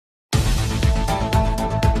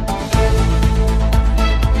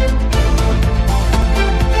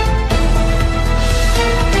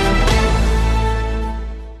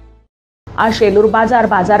आज शेलूर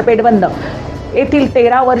बाजारपेठ बंद। येथील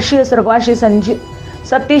 13 वर्षीय स्वर्गवासी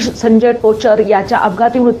सतीश संजय टोचर याच्या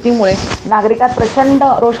अपघाती मृत्यूमुळे नागरिकात प्रचंड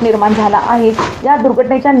रोष निर्माण झाला आहे। या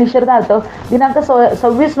दुर्घटनेच्या निषेधार्थ दिनांक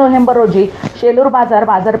 26 नोव्हेंबर रोजी शेलूर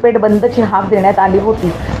बाजारपेठ बंदची हाक देण्यात आली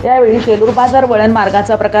होती। यावेळी शेलूर बाजार वळण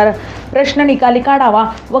मार्गाचा प्रश्न निकाली काढावा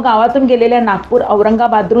व गावातून गेलेल्या नागपूर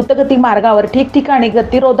औरंगाबाद द्रुतगती मार्गावर ठिकठिकाणी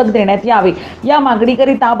गतिरोधक देण्यात यावे या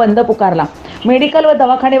मागणीकरिता बंद पुकारला। मेडिकल व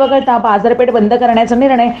दवाखाने वगळता बाजारपेठ बंद करण्याचा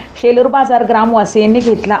निर्णय शेलूर बाजार ग्रामवासियांनी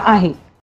घेतला आहे।